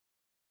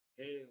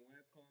Hey,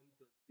 welcome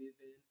to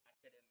Ceiven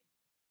Academy.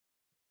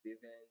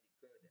 Ceiven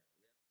Decoder.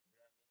 We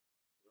are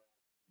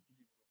programming, we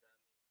teach you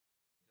programming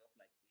just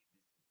like ABC.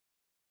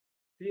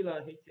 Still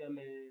on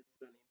HTML,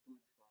 still on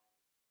input form.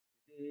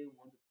 Today we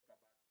want to talk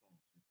about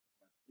forms. We talk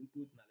about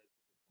input and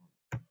let's go to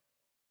forms.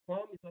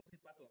 Form is also a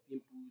part of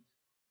input,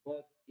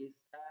 but it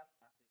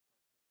serves as a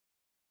container.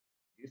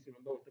 Do you still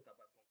remember we talk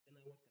about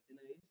container? What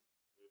container is?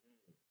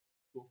 Mhm.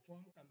 So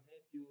form can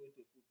help you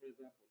to put, for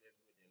example, let's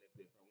go there.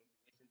 So I won't be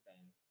wasting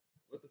time.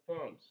 Go to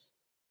forms.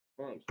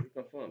 Forms, click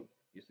on form.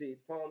 You see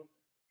it, form,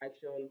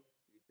 action,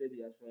 you take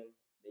the action,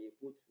 then you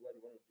put what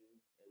you want to do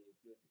and you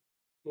close it.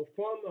 So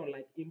form,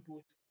 unlike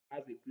input,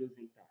 has a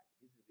closing tag.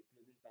 This is the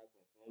closing tag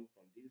from form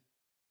from this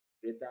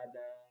greater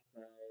than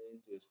sign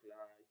to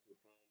slash to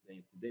form,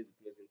 then you put there's the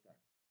closing tag.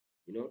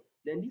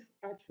 Then this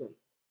action,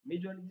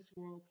 majorly this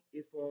work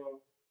is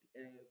for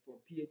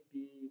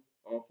PHP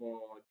or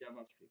for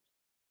JavaScript.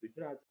 So if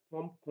that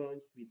form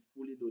comes with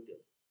fully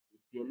loaded,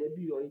 it will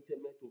enable your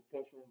HTML to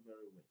function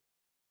very well.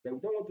 But we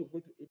don't want to go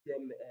to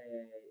HTML,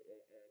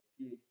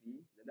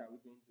 PHP, neither are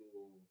we going to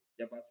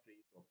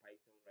JavaScript or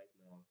Python right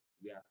now.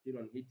 We are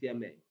still on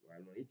HTML. We are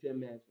on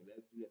HTML, so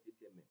let's do the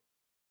HTML.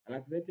 And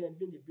as I said,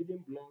 the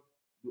building block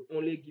will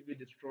only give you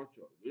the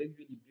structure, will only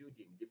give you the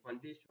building, the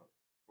foundation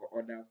for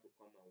others to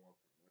come and work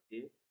on.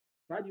 Okay.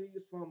 So how do you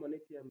use form on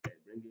HTML?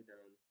 Bring it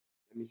down.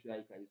 Let me show you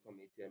how you can use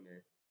form HTML.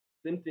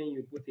 Same thing,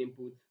 you put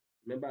input.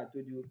 Remember, I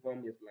told you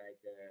form is like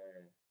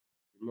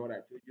remember what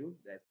I told you?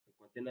 There's a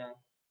container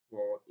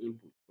for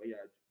input where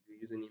you're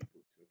using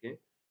input. Okay.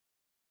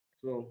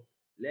 So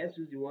let's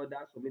use the word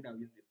that submit that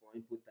we used before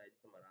input type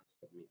come around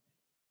submit.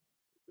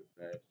 Input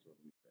type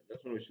submit. I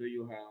just want to show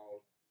you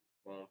how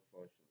form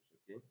functions.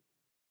 Okay.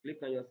 Click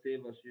on your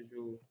save as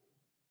usual,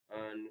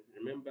 and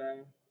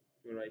remember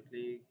to right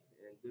click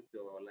and go to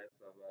our live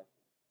server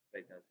so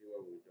you can see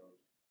what we done.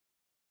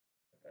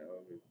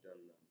 What we've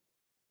done now.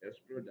 Let's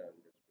scroll down.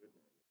 Let's scroll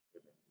down. Let's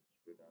scroll down. Let's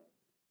scroll down.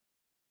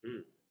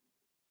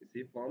 You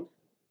see forms?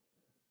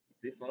 You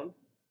see form?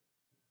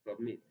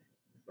 Submit.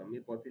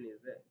 Submit button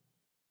is there.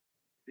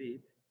 See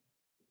it?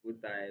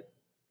 Put type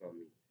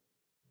submit.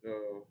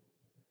 So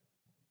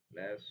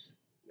let's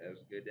let's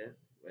go there.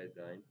 Where's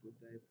the input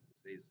type?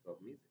 Say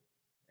submit,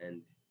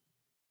 and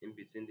in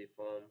between the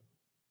form,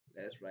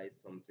 let's write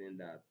something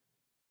that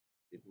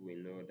people will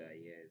know that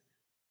yes.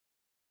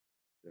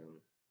 So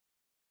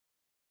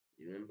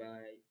remember how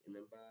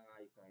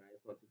you can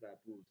write something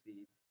that people will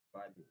see it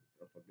value.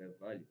 Don't forget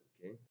value,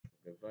 okay?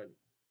 Forget value.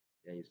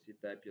 Then you see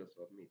type your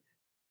submit.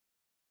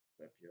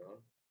 Type your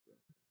so,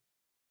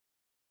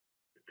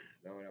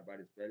 don't worry about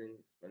the spelling.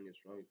 If spelling is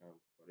wrong, you can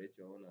correct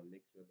your own and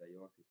make sure that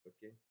yours is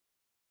okay.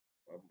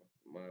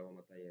 One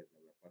matter here is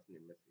that we're passing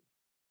a message.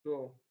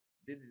 So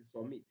this is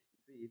submit. You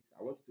see it?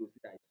 I want you to see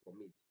that it's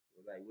submit.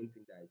 So that I won't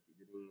think that it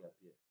didn't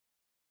appear.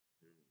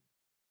 Mm.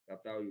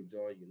 After you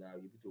join, you now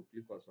you'll be able to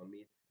click on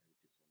submit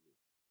and it will submit.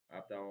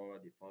 After all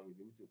the form, you'll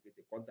be able to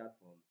create a contact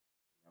form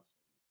and now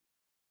submit.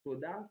 So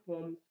that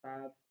form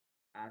serves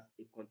as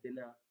a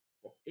container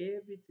for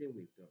everything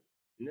we've done.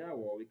 Now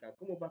we can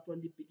come over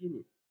from the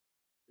beginning.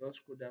 Just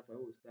scroll down for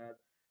we'll start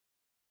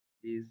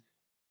this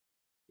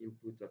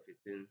input of a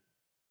thing.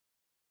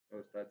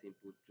 I'll start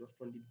input just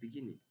from the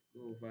beginning.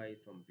 Go over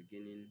it from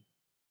beginning.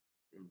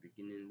 From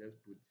beginning, let's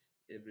put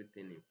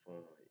everything in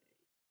form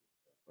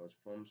because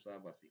form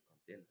serve as a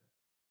container.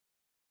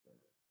 So,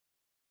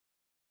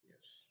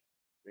 yes,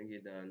 bring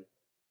it down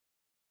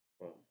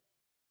form,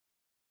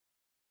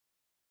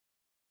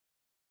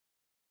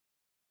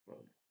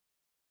 form,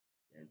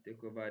 and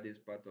take over this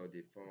part of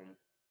the form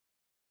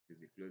is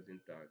the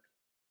closing tag.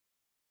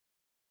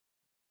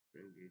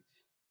 Bring it,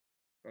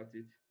 cut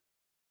it.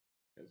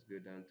 Let's go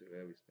down to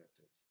where we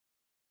started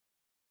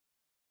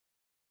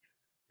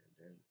and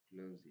then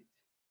close it.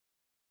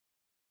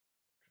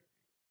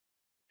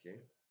 Okay,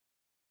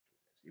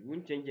 it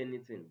won't change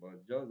anything,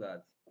 but just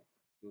that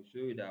to show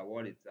you that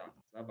what it's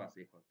serve as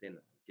a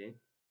container. Okay,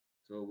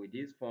 so with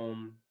this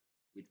form,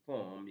 with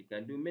form, you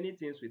can do many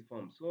things with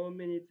form. So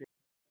many things.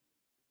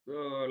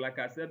 So, like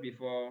I said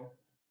before,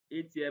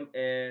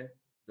 HTML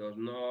does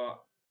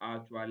not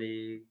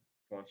actually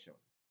function.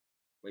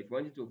 But if you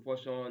want it to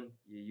function,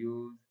 you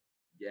use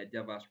the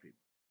JavaScript.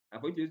 And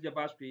for you to use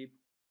JavaScript,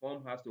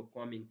 form has to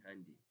come in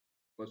handy.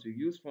 Because you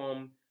use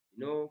form,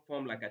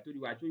 form like I told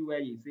you where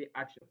you say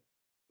action.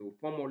 So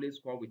form always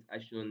come with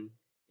action,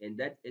 and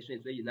that action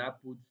is where you now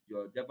put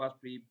your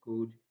JavaScript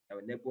code that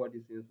will enable all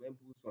these things. When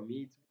people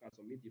submit, people can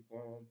submit the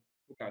form,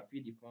 people can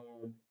fill the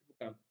form, people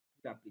can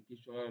put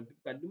application,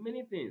 people can do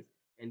many things.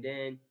 And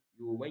then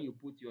when you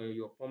put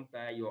your form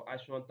type, your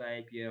action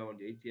type here on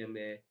the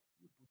HTML,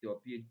 you put your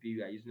PHP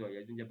you are using or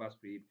you're using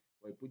JavaScript,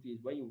 when you put it,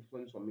 when you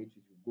submit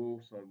it, you go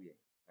somewhere.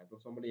 Like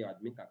if somebody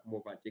admin can come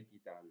over and check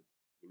it and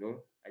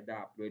either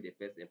employ the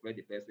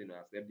person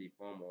or accept the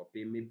form or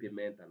pay me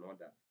payment and all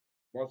that.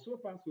 But so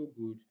far so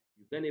good.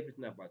 You learn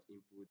everything about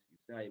input. You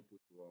see how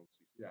input works.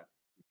 You see that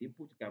with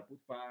input you can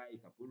put file,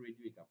 you can put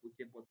radio, you can put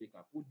checkbox, you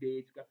can put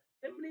date, you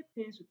can many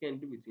things you can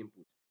do with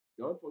input.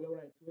 Don't forget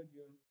what I told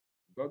you.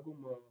 Google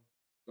more.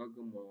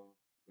 Google more,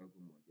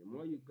 Google more. The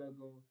more you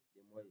Google,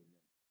 the more you learn.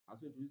 As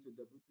we introduce to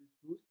W2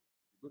 schools,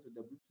 you go to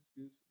W2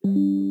 schools, there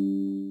is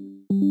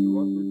W2 schools. They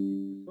will also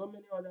teach you so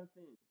many other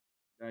things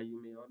that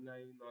you may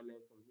ordinarily not learn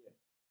from here.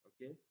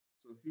 Okay?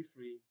 So feel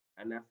free.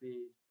 And as a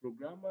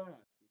programmer,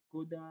 as a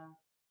coder,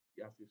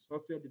 as a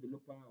software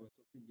developer or a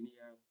software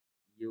engineer,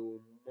 you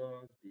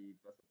must be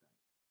versatile.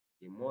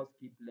 You must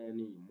keep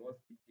learning, you must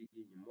keep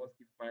digging, you must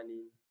keep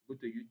finding. Go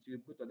to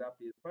YouTube, go to that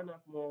place, find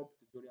out more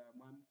tutorial.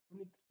 Man,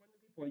 funny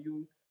for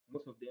you,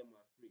 most of them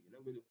are free. You're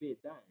not going to pay a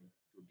dime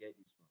to get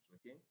this one,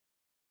 okay?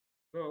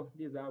 So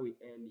this is how we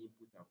end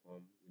input and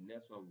form. The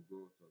next one we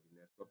go to the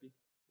next topic.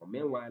 But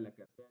meanwhile, like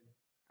I said,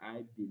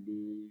 I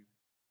believe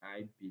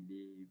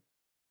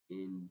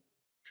in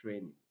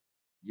training.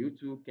 You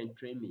too can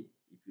train me.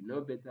 If you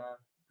know better,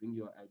 bring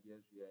your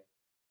ideas here.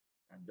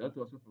 And don't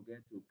also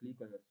forget to click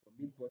on the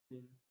submit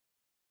button.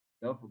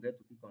 Don't forget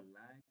to click on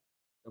like.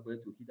 Don't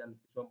forget to hit that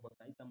notification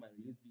button. Anytime I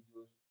release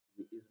videos,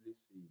 you will easily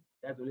see it.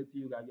 That's the only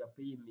thing you are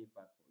paying me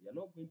back for. You're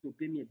not going to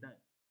pay me a dime.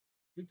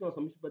 Click on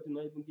submission button,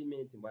 not even give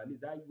me anything. But at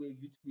least that way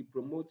YouTube will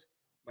promote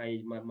my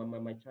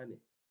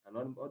channel. And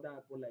other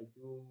people like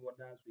you,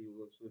 others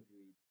will also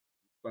view it.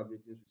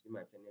 Everything to see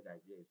my channel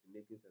idea is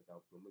making sense.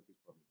 I'll promote it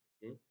for me.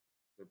 Okay.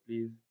 So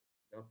please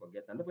don't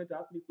forget. And don't forget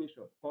to ask me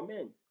questions.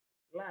 Comment,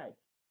 like,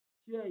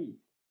 share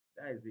it.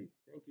 That is it.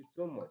 Thank you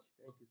so much.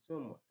 Thank you so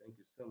much. Thank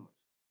you so much.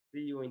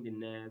 See you in the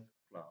next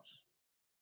class.